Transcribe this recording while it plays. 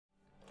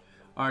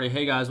Alrighty,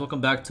 hey guys, welcome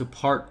back to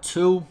part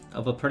 2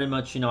 of a pretty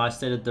much, I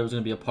stated there was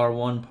going to be a part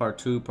 1, part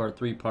 2, part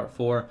 3, part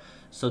 4.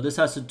 So this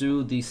has to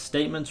do the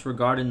statements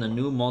regarding the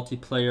new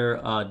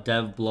multiplayer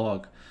dev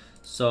blog.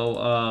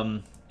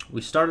 So we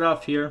started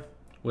off here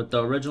with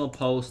the original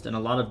post and a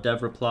lot of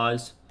dev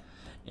replies.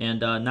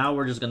 And now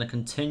we're just going to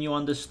continue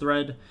on this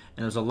thread.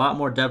 And there's a lot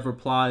more dev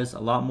replies, a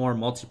lot more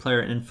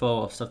multiplayer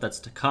info of stuff that's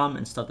to come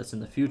and stuff that's in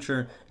the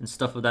future and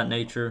stuff of that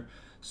nature.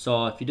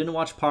 So if you didn't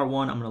watch part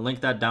 1, I'm going to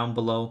link that down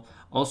below.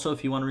 Also,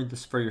 if you want to read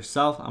this for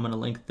yourself, I'm going to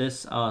link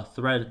this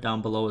thread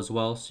down below as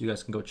well, so you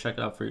guys can go check it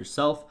out for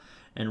yourself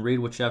and read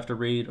what you have to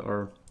read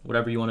or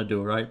whatever you want to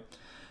do, right?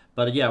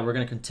 But yeah, we're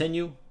going to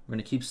continue. We're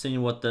going to keep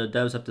seeing what the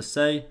devs have to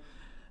say,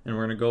 and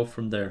we're going to go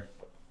from there.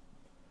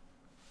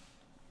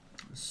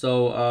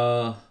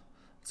 So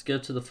let's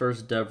get to the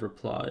first dev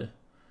reply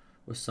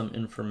with some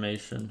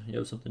information. You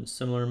have something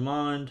similar in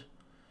mind?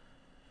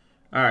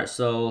 All right,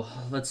 so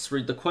let's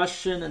read the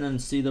question and then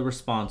see the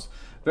response.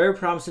 Very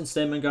promising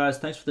statement, guys.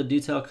 Thanks for the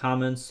detailed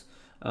comments.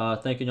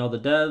 Thanking all the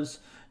devs.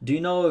 Do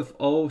you know if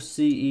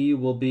OCE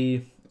will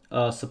be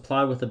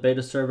supplied with a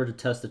beta server to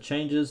test the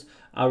changes?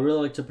 I would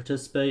really like to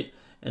participate,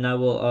 and I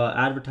will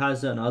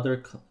advertise it on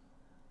other.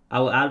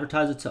 I will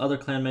advertise it to other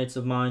clanmates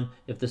of mine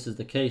if this is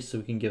the case, so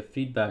we can give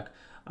feedback.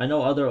 I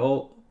know other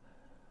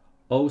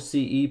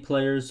OCE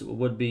players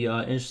would be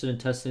interested in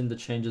testing the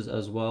changes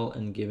as well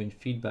and giving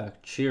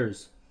feedback.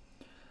 Cheers.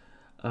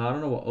 I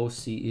don't know what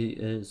OCE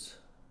is.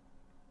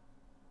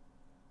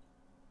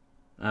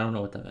 I don't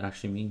know what that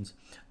actually means.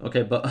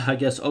 Okay, but I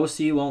guess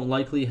OCE won't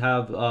likely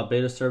have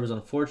beta servers,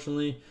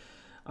 unfortunately.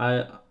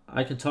 I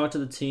can talk to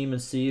the team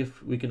and see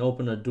if we can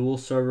open a dual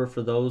server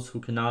for those who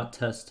cannot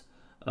test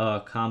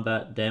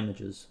combat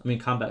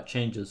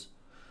changes.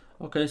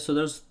 Okay, so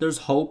there's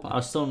hope. I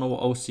still don't know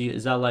what OCE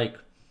is. That like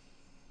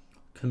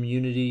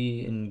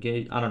community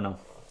engage? I don't know.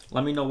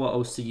 Let me know what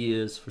OCE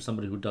is for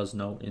somebody who does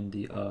know in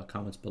the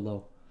comments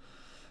below.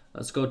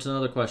 Let's go to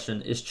another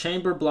question. Is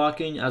chamber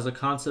blocking as a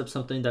concept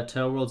something that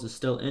Tailworlds is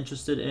still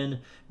interested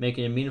in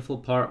making a meaningful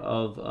part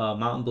of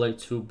Mountain Blade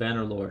 2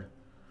 Bannerlord?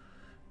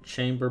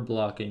 Chamber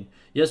blocking.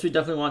 Yes, we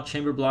definitely want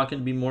chamber blocking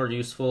to be more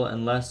useful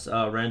and less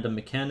random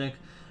mechanic,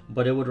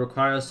 but it would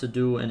require us to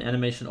do an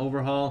animation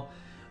overhaul,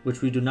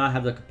 which we do not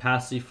have the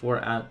capacity for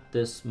at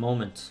this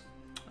moment.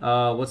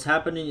 What's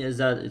happening is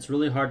that it's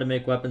really hard to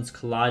make weapons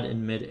collide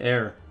in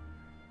mid-air.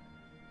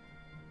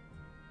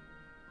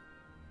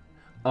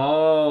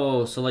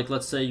 Oh, so like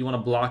let's say you want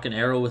to block an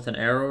arrow with an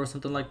arrow or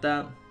something like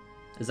that?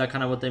 Is that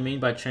kind of what they mean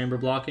by chamber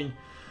blocking?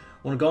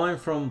 When going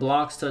from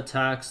blocks to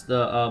attacks,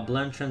 the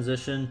blend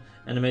transition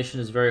animation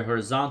is very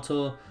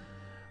horizontal,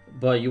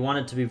 but you want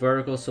it to be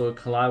vertical so it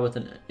collide with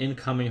an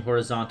incoming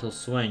horizontal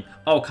swing.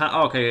 Oh,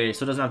 okay,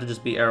 so it doesn't have to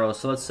just be arrows.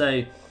 So let's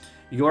say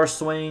you're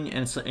swinging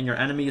and your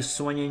enemy is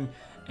swinging,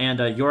 and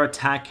your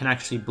attack can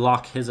actually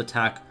block his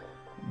attack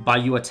by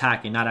you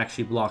attacking, not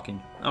actually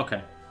blocking.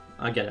 Okay,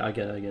 I get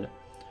it.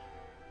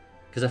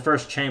 Because at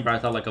first chamber, I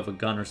thought like of a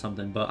gun or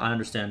something, but I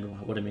understand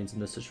what it means in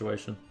this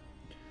situation.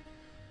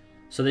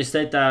 So they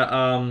state that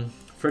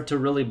for it to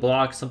really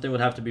block, something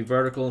would have to be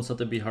vertical and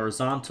something be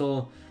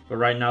horizontal. But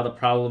right now the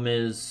problem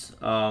is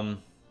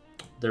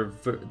they're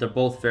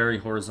both very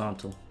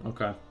horizontal.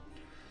 Okay.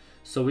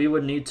 So we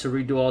would need to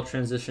redo all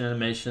transition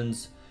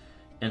animations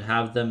and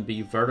have them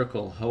be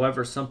vertical.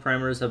 However, some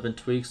parameters have been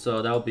tweaked,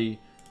 so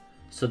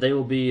they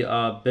will be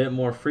a bit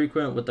more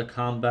frequent with the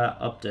combat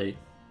update.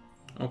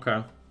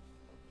 Okay.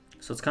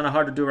 So it's kind of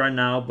hard to do right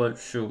now, but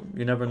shoot,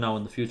 you never know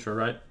in the future,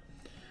 right?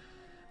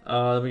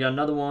 We got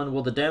another one.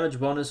 Will the damage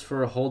bonus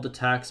for hold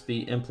attacks be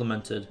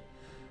implemented?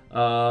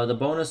 The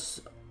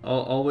bonus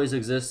always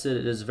existed.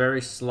 It is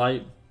very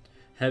slight.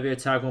 Heavy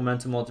attack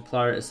momentum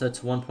multiplier is set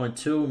to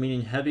 1.2,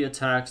 meaning heavy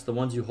attacks, the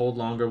ones you hold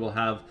longer, will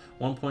have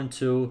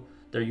 1.2,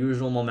 their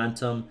usual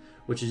momentum,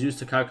 which is used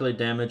to calculate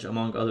damage,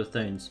 among other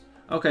things.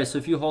 Okay, so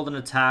if you hold an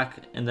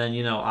attack and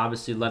then,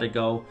 obviously let it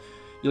go,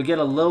 you'll get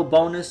a little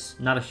bonus,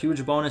 not a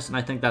huge bonus, and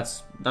I think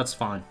that's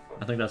fine.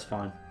 I think that's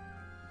fine.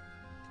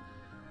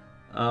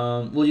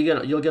 Well,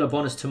 you'll get a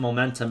bonus to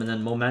momentum, and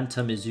then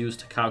momentum is used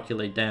to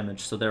calculate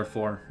damage. So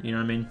therefore, you know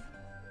what I mean?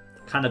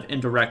 Kind of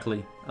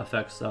indirectly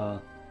affects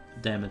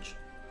damage.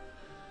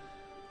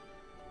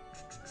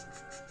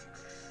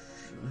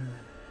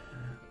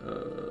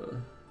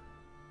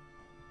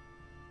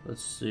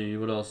 Let's see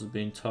what else is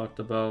being talked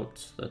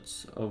about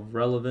that's of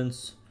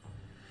relevance.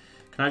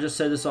 Can I just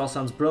say this all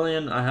sounds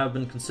brilliant? I have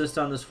been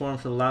consistent on this forum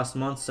for the last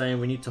month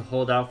saying we need to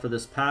hold out for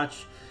this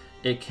patch.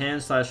 It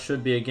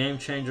can/should be a game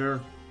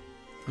changer.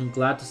 I'm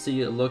glad to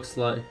see it looks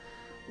like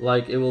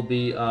it will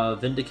be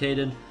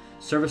vindicated.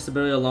 Service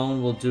stability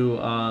alone will do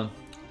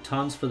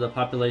tons for the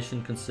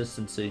population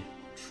consistency.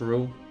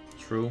 True.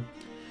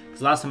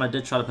 Because last time I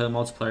did try to play the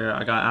multiplayer,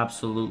 I got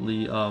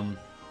absolutely, I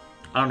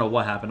don't know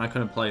what happened. I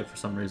couldn't play it for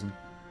some reason.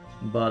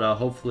 But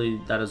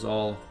hopefully that is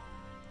all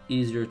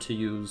easier to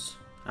use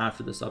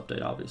after this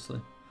update, obviously.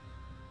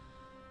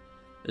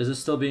 Is this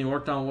still being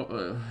worked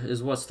on?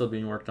 Is what still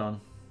being worked on?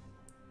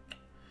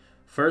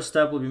 First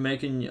step will be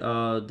making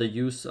the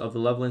use of the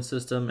leveling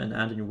system and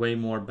adding way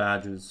more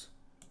badges.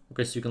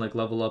 Okay, so you can like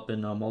level up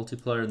in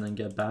multiplayer and then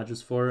get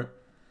badges for it.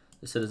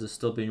 They said, is it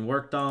still being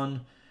worked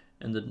on?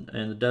 And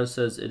the dev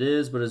says it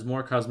is, but it's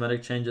more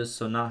cosmetic changes,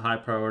 so not high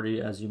priority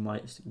as you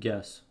might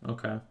guess.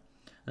 Okay.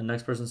 The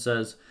next person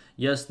says,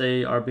 yes,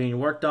 they are being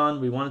worked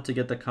on. We wanted to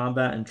get the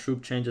combat and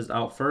troop changes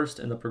out first,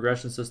 and the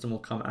progression system will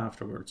come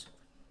afterwards.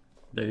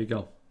 There you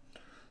go.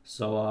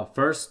 So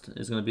first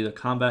is going to be the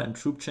combat and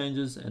troop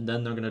changes, and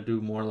then they're going to do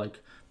more like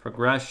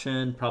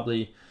progression,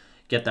 probably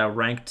get that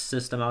ranked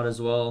system out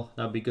as well.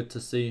 That'd be good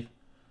to see.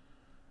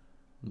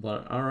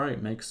 But all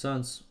right, makes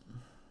sense.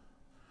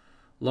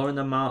 Lowering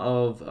the amount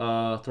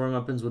of throwing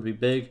weapons would be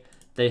big.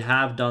 They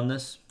have done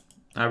this.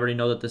 I already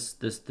know that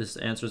this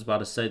answer is about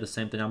to say the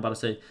same thing I'm about to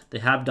say. They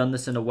have done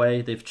this in a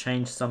way. They've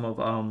changed some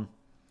of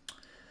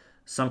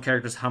some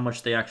characters how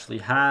much they actually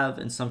have,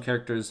 and some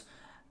characters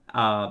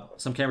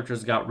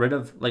got rid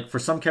of, like for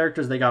some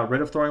characters they got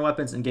rid of throwing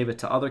weapons and gave it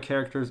to other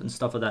characters and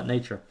stuff of that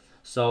nature.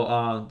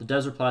 So the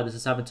devs replied, this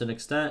has happened to an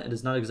extent. It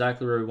is not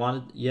exactly where we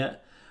wanted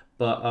yet,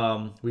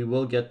 but we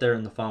will get there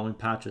in the following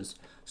patches.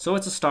 So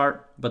it's a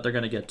start, but they're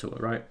going to get to it,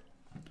 right?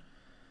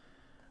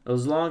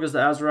 As long as the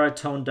Azerite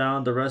toned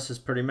down, the rest is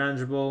pretty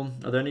manageable.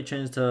 Are there any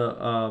changes to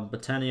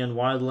Botanian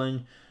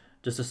Wildling?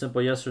 Just a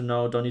simple yes or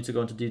no. Don't need to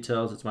go into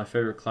details. It's my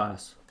favorite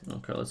class.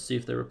 Okay, let's see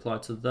if they reply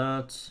to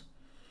that.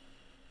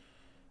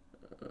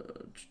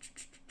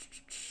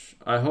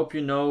 I hope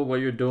you know what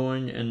you're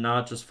doing and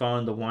not just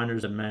following the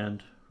whiner's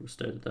demand. Who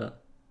stated that?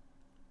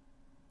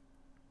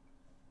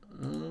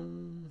 I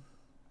don't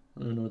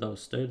even know what that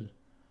was stated.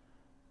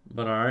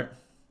 But alright.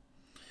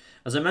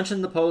 As I mentioned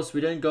in the post,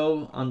 we didn't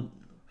go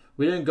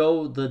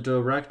the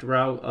direct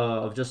route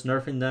of just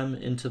nerfing them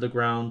into the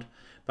ground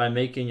by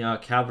making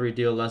cavalry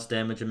deal less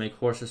damage and make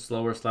horses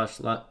slower /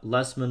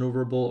 less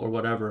maneuverable or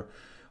whatever.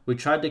 We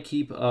tried to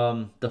keep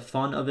the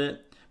fun of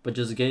it, but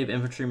just gave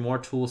infantry more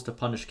tools to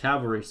punish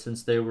cavalry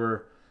since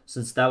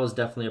that was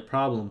definitely a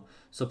problem.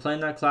 So playing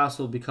that class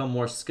will become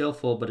more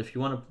skillful, but if you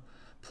want to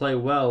play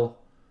well,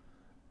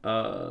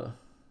 but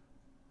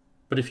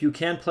if you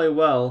can play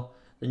well,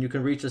 then you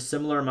can reach a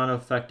similar amount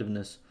of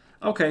effectiveness.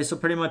 Okay, so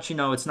pretty much, you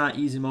know, it's not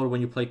easy mode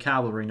when you play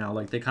cavalry now.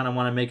 Like, they kind of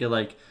want to make it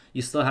like,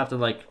 you still have to,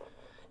 like,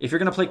 if you're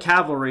going to play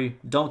cavalry,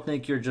 don't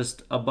think you're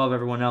just above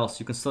everyone else.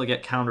 You can still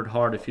get countered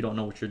hard if you don't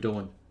know what you're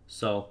doing.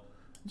 So,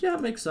 yeah,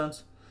 it makes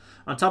sense.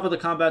 On top of the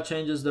combat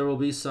changes, there will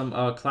be some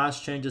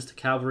class changes to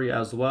cavalry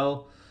as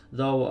well,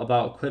 though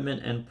about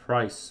equipment and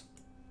price.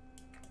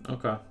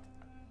 Okay.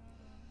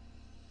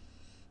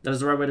 That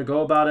is the right way to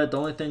go about it. The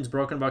only things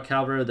broken about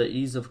cavalry are the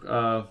ease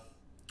of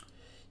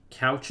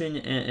couching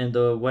and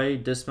the way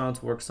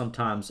dismounts work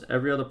sometimes.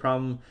 Every other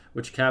problem,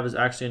 which cav is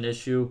actually an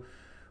issue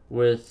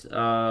with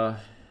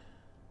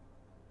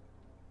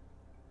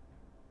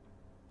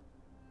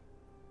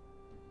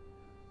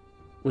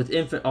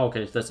infantry. Oh,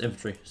 okay, that's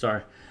infantry.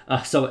 Sorry.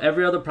 So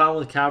every other problem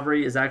with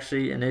cavalry is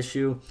actually an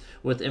issue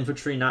with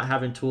infantry not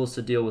having tools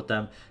to deal with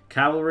them.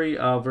 Cavalry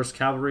versus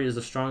cavalry is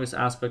the strongest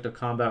aspect of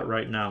combat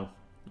right now.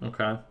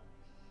 Okay.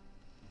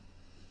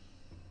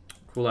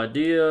 Cool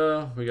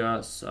idea. We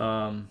got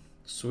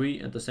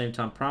sweet at the same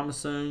time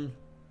promising.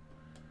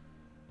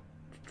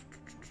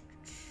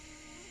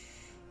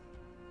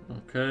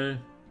 Okay.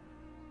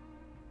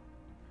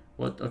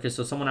 Okay,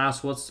 so someone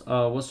asked what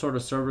sort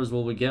of servers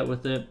will we get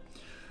with it?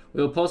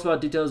 We will post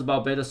about details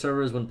about beta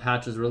servers when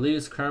patch is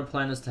released. Current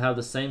plan is to have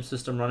the same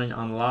system running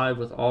on live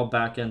with all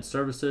back-end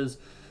services.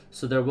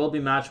 So there will be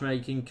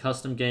matchmaking,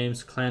 custom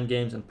games, clan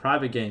games, and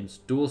private games,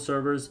 dual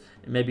servers,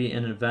 and maybe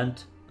an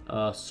event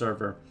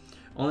server.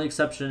 Only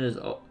exception is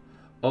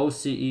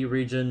OCE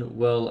region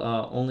will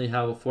only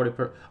have a 40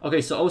 per...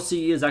 Okay, so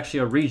OCE is actually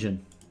a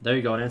region. There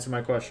you go, and answer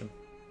my question.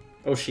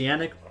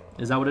 Oceanic,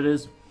 is that what it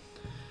is?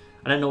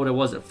 I didn't know what it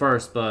was at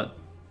first, but...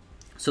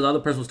 So the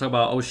other person was talking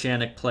about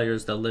oceanic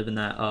players that live in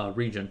that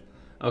region.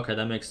 Okay,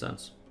 that makes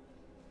sense.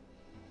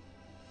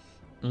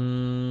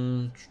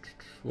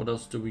 What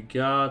else do we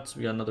got?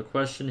 We got another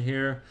question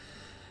here.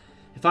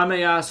 If I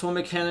may ask, what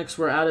mechanics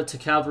were added to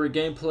cavalry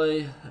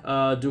gameplay?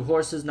 Do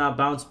horses not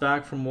bounce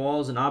back from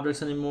walls and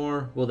objects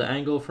anymore? Will the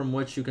angle from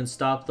which you can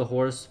stop the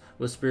horse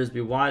with spears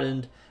be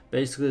widened?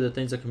 Basically, the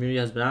things the community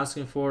has been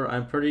asking for.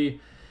 I'm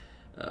pretty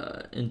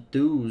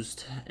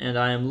enthused, and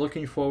I am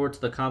looking forward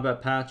to the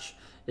combat patch.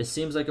 It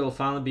seems like it will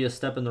finally be a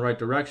step in the right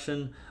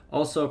direction.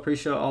 Also,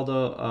 appreciate all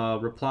the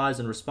replies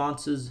and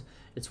responses.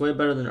 It's way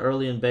better than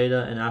early in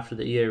beta and after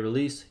the EA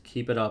release.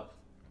 Keep it up.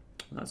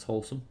 That's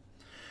wholesome.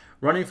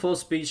 Running full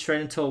speed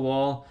straight into a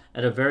wall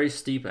at a very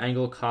steep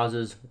angle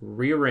causes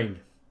rearing.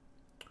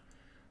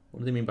 What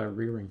do they mean by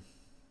rearing?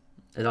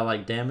 Is that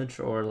like damage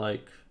or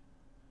like...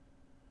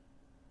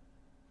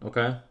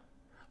 Okay.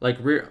 Like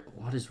rear...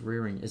 What is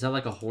rearing? Is that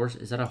like a horse?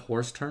 Is that a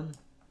horse term?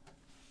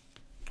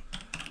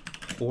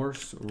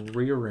 Horse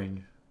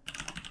rearing.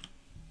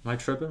 Am I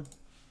tripping?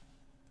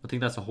 I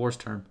think that's a horse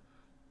term.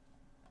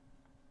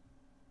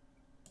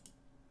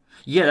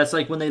 Yeah, that's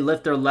like when they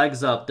lift their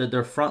legs up,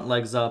 their front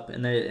legs up,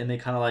 and they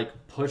kind of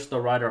like push the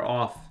rider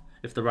off,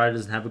 if the rider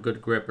doesn't have a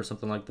good grip or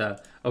something like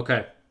that.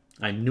 Okay,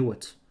 I knew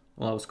it.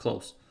 Well, I was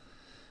close.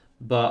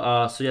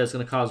 But, so yeah, it's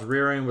going to cause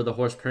rearing where the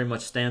horse pretty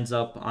much stands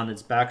up on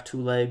its back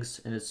 2 legs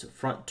and its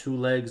front 2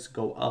 legs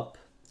go up.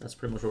 That's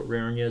pretty much what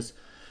rearing is.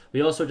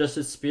 We also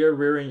adjusted spear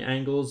rearing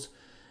angles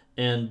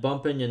and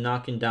bumping and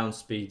knocking down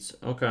speeds.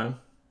 Okay.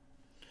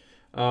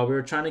 We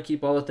were trying to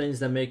keep all the things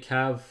that make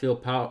Cav feel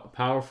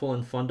powerful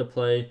and fun to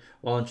play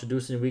while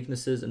introducing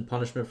weaknesses and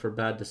punishment for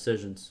bad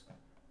decisions.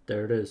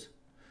 There it is.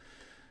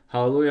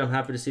 Hallelujah, I'm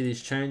happy to see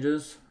these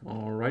changes.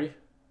 Alrighty.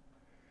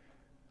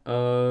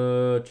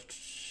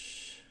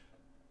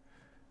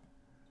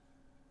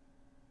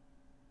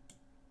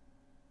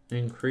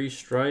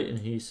 Increased, right? And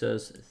he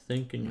says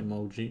thinking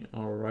emoji.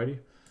 Alrighty.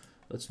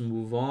 Let's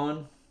move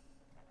on.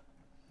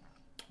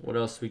 What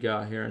else we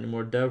got here? Any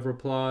more dev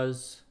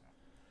replies?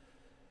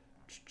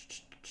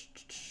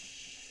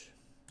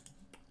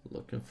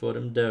 Looking for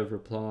them dev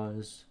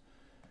replies.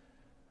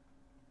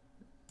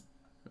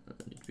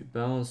 Need to be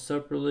balanced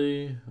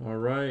separately.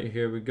 Alright,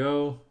 here we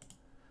go.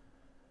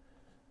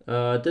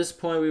 At this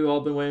point, we've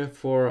all been waiting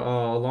for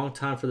a long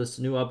time for this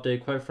new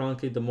update. Quite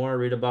frankly, the more I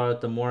read about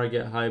it, the more I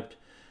get hyped.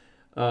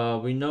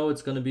 We know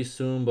it's going to be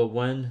soon, but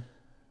when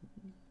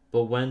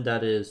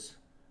that is.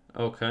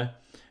 Okay.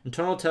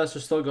 Internal tests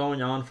are still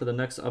going on for the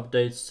next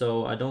updates,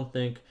 so I don't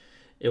think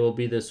it will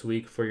be this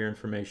week for your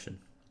information.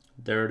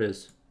 There it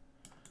is.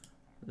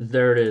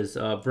 There it is.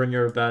 Bring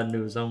your bad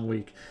news. I'm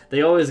weak.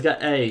 They always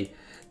got A.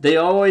 They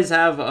always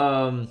have,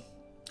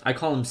 I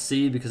call him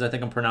C because I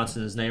think I'm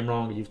pronouncing his name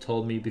wrong. You've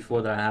told me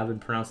before that I have been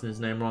pronouncing his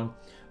name wrong.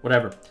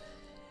 Whatever.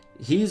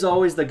 He's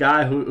always the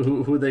guy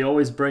who they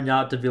always bring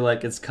out to be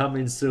like, it's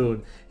coming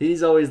soon.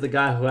 He's always the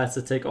guy who has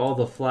to take all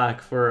the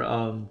flack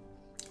for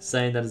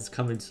saying that it's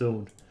coming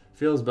soon.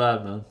 Feels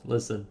bad, man.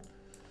 Listen.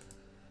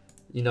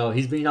 You know,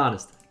 he's being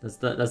honest. That's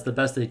the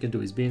best that he can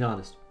do. He's being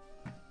honest.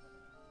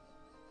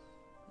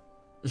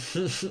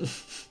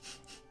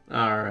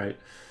 Alright.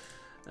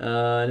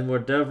 Any more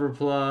dev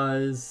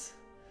replies?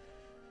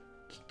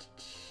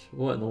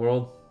 What in the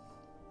world?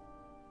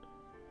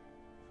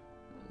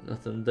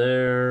 Nothing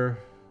there.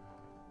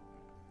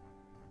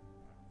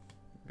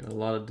 Got a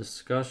lot of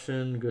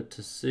discussion. Good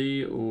to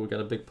see. Ooh, we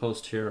got a big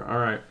post here.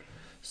 Alright.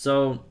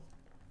 So,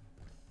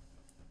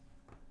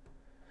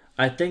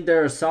 I think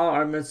there are solid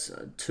arguments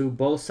to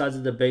both sides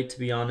of the debate, to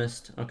be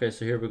honest. Okay,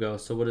 so here we go.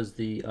 So what is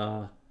the...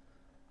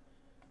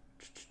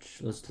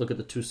 let's look at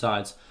the two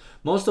sides.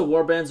 Most of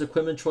Warband's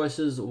equipment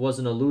choices was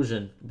an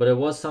illusion, but it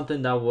was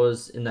something that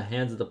was in the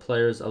hands of the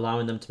players,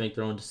 allowing them to make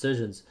their own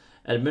decisions.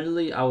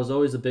 Admittedly, I was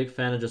always a big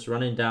fan of just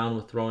running down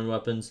with throwing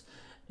weapons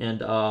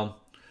and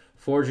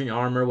forging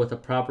armor with a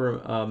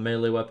proper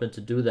melee weapon to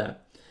do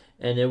that.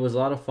 And it was a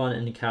lot of fun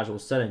in a casual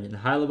setting. In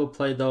high-level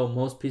play, though,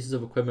 most pieces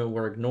of equipment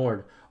were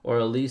ignored, or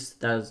at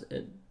least that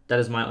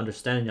is my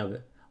understanding of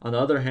it. On the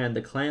other hand,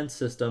 the clan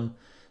system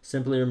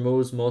simply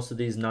removes most of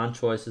these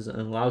non-choices and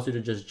allows you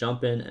to just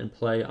jump in and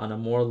play on a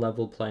more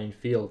level playing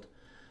field.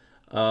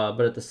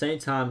 But at the same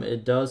time,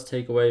 it does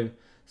take away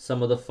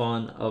some of the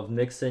fun of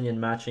mixing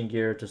and matching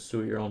gear to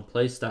suit your own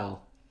playstyle.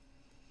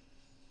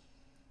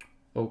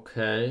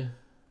 Okay.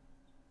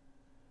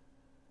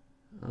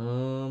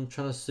 I'm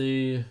trying to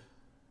see.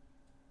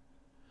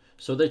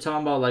 So they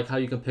talking about like how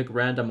you can pick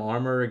random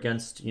armor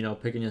against, you know,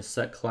 picking a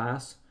set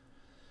class.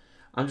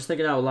 I'm just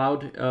thinking out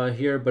loud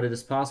here, but it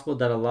is possible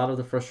that a lot of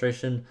the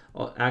frustration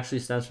actually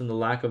stems from the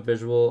lack of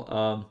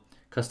visual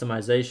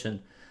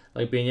customization,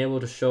 like being able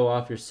to show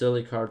off your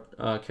silly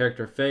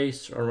character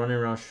face or running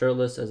around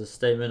shirtless as a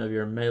statement of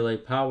your melee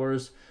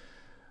powers,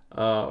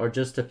 or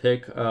just to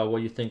pick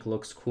what you think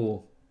looks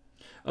cool.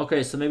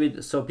 Okay, so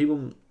maybe so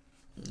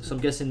I'm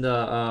guessing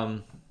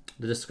the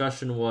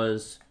discussion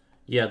was,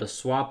 yeah, the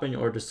swapping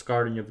or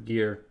discarding of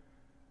gear.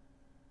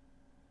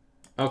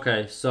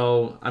 Okay,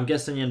 so I'm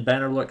guessing in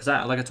Bannerlord, because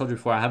like I told you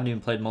before, I haven't even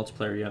played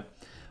multiplayer yet,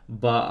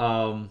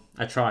 but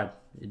I tried.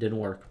 It didn't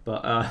work,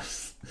 but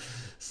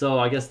so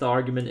I guess the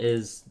argument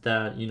is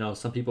that, you know,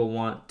 some people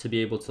want to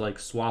be able to like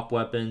swap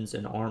weapons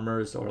and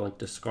armors or like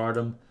discard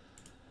them,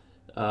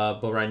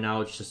 but right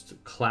now it's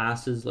just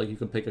classes. Like you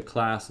can pick a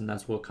class and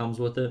that's what comes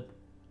with it.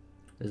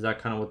 Is that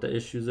kind of what the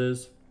issues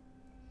is?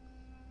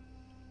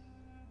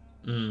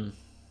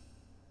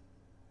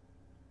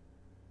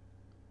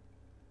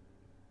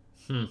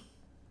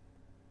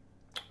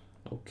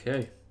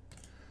 Okay.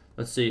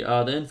 Let's see.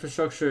 The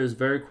infrastructure is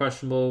very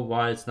questionable.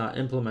 Why it's not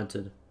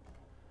implemented?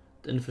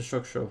 The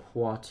infrastructure of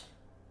what?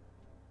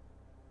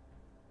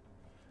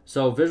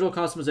 So visual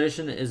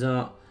customization is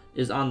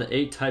on the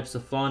 8 types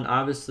of fun.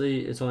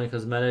 Obviously, it's only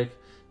cosmetic.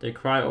 They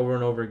cry over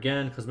and over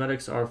again.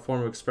 Cosmetics are a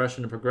form of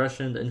expression and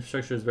progression. The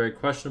infrastructure is very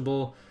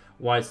questionable.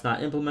 Why it's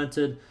not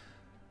implemented?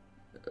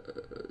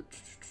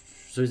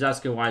 So he's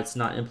asking why it's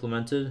not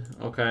implemented.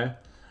 Okay.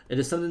 It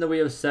is something that we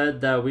have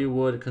said that we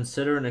would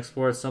consider and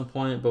explore at some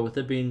point, but with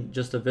it being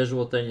just a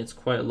visual thing, it's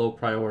quite low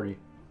priority.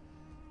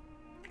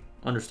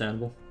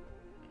 Understandable.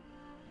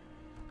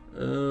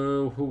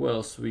 Who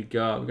else we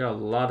got? We got a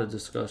lot of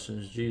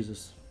discussions.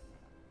 Jesus.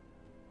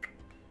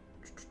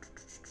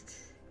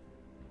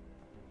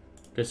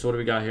 Okay, so what do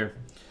we got here?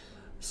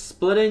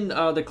 Splitting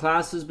the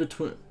classes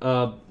between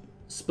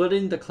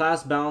splitting the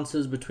class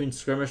balances between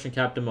skirmish and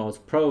captain modes.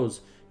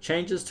 Pros: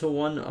 changes to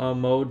one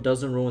mode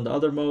doesn't ruin the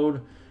other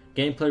mode.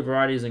 Gameplay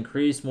variety is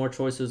increased. More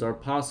choices are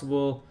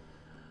possible.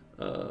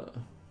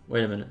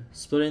 Wait a minute.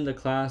 Splitting the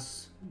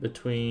class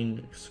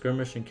between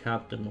skirmish and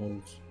captain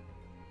modes.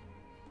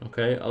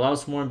 Okay,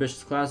 allows more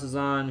ambitious class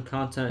design.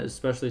 Content is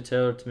specially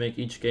tailored to make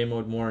each game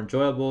mode more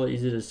enjoyable.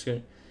 Easy to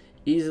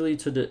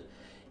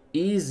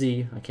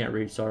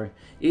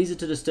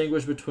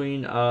distinguish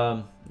between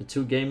the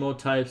two game mode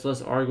types.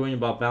 Less arguing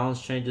about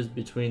balance changes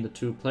between the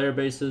two player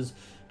bases.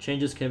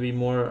 Changes can be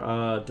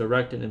more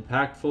direct and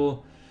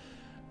impactful.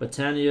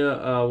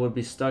 Britannia would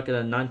be stuck at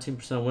a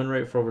 19% win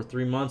rate for over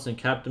 3 months in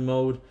captain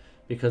mode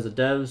because the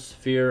devs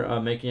fear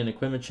making an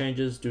equipment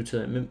changes due to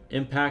the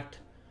impact.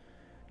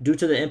 Due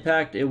to the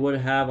impact it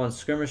would have on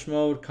skirmish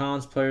mode.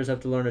 Cons: players have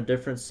to learn a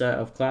different set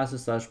of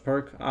classes /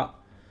 perk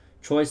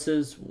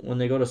choices when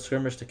they go to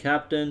skirmish to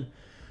captain.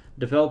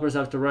 Developers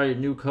have to write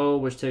new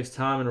code, which takes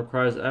time and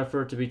requires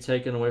effort to be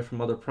taken away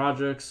from other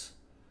projects.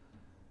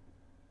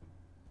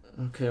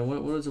 Okay,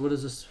 what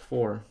is this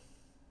for?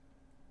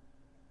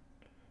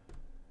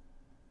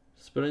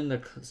 Splitting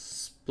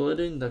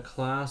the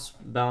class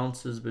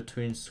balances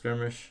between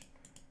skirmish.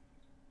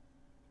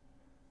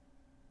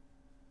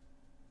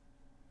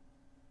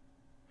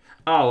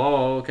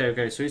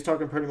 Okay. So he's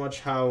talking pretty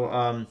much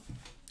how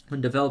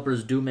when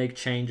developers do make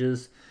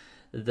changes,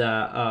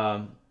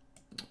 that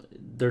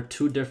they're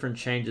two different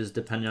changes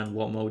depending on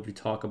what mode you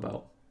talk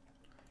about.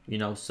 You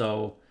know,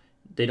 so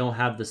they don't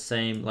have the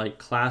same, like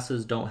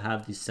classes don't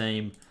have the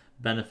same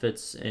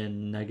benefits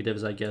and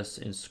negatives, I guess,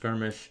 in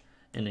skirmish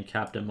and in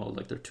captain mode.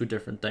 Like they're two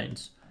different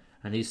things.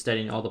 And he's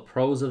stating all the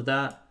pros of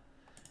that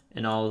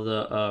and all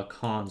the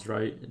cons,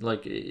 right?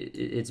 Like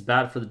it's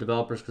bad for the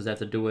developers because they have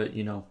to do it,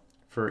 you know,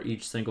 for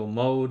each single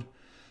mode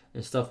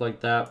and stuff like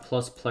that.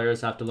 Plus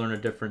players have to learn a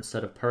different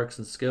set of perks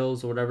and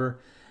skills or whatever.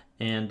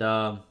 And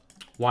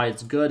why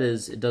it's good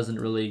is it doesn't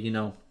really, you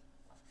know,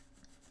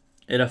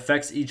 it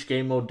affects each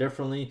game mode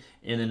differently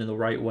and in the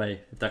right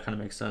way, if that kind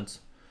of makes sense.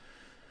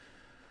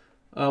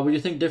 Would you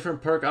think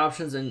different perk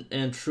options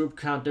and troop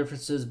count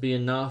differences be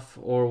enough,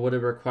 or would it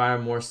require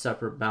more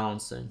separate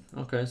balancing?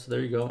 Okay, so there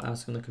you go,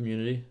 asking the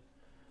community.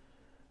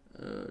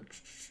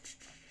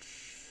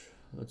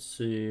 Let's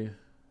see.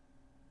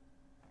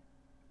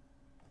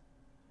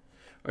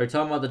 Are you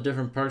talking about the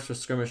different perks for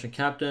skirmish and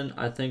captain?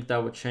 I think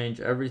that would change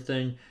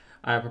everything.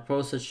 I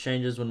proposed such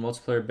changes when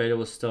multiplayer beta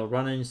was still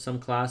running. Some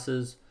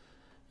classes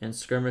and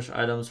skirmish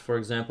items, for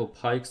example,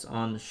 pikes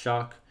on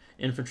shock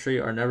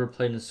infantry, are never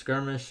played in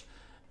skirmish.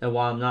 And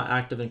while I'm not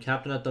active in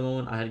captain at the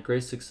moment, I had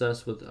great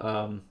success with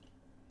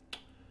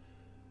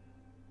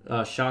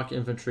shock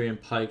infantry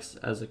and pikes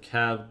as a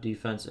cav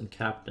defense and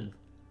captain.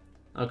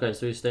 Okay,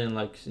 so he's saying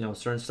like, you know,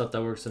 certain stuff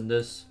that works in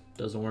this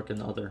doesn't work in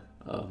the other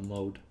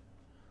mode.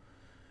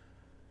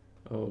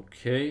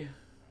 Okay.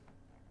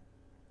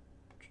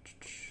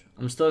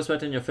 I'm still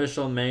expecting the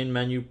official main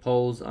menu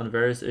polls on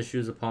various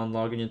issues upon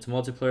logging into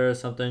multiplayer,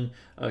 something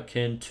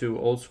akin to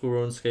old school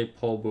RuneScape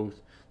poll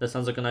booth. That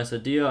sounds like a nice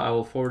idea. I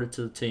will forward it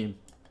to the team.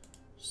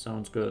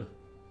 Sounds good.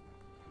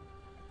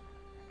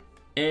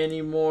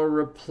 Any more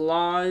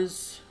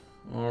replies?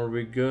 Or are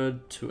we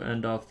good to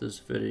end off this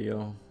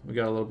video? We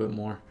got a little bit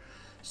more.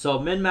 So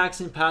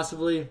min-maxing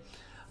passively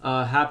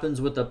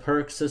happens with the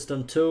perk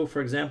system too. For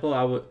example,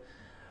 I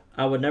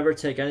would never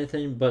take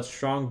anything but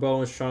strong bow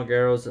and strong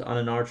arrows on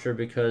an archer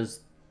because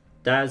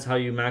that is how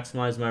you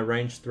maximize my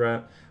range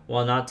threat,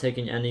 while not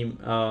taking any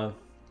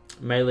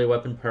melee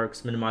weapon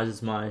perks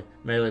minimizes my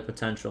melee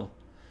potential.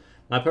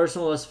 My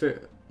personal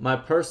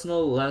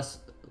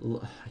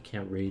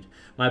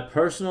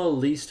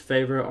least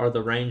favorite are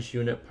the ranged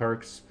unit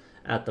perks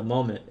at the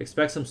moment.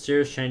 Expect some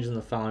serious changes in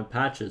the following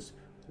patches.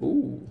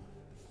 Ooh.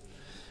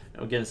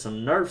 We're getting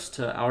some nerfs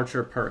to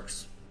archer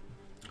perks.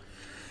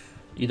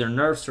 Either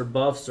nerfs or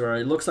buffs, or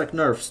it looks like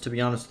nerfs, to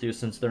be honest with you,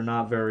 since they're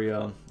not very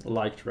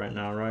liked right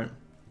now, right?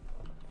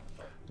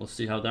 We'll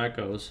see how that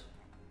goes.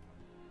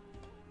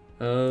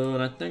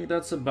 And I think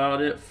that's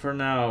about it for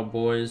now,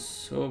 boys.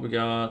 So we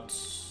got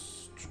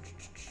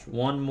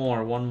one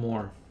more.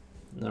 And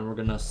then we're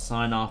going to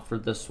sign off for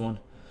this one.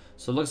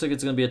 So it looks like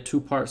it's going to be a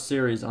 2-part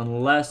series.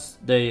 Unless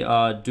they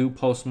do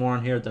post more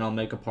on here, then I'll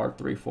make a part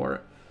 3 for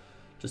it.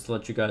 Just to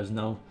let you guys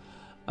know.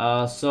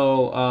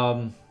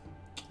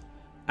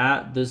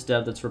 At this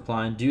dev that's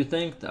replying, do you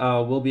think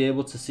we'll be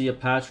able to see a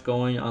patch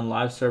going on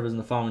live servers in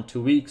the following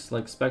 2 weeks?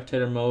 Like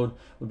spectator mode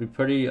would be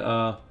pretty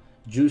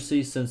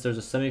juicy since there's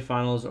a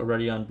semifinals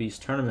already on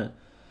Beast Tournament.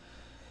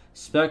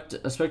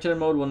 Spectator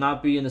mode will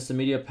not be in this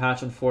immediate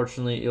patch,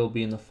 unfortunately. It will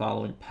be in the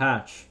following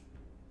patch.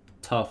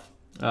 Tough.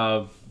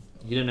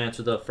 He didn't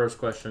answer the first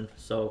question,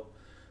 so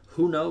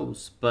who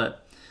knows?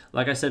 But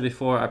like I said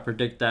before, I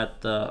predict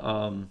that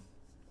the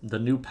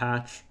new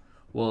patch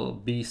will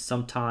be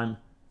sometime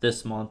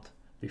this month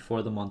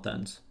before the month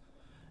ends.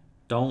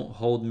 Don't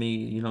hold me,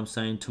 you know what I'm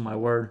saying, to my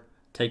word.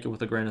 Take it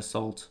with a grain of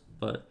salt,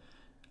 but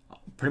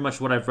pretty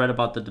much what I've read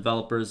about the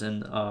developers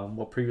and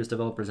what previous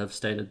developers have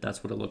stated,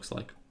 that's what it looks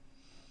like.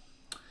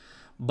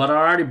 But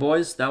alrighty,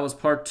 boys, that was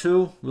part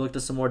 2. We looked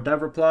at some more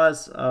dev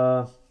replies.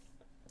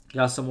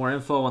 Got some more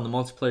info on the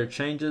multiplayer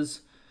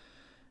changes.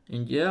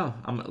 And yeah,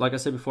 like I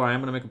said before, I am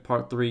going to make a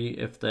part 3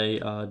 if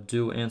they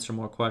do answer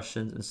more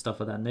questions and stuff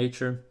of that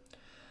nature.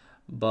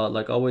 But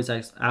like always,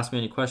 ask me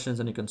any questions,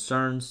 any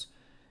concerns,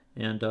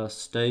 and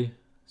stay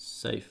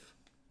safe.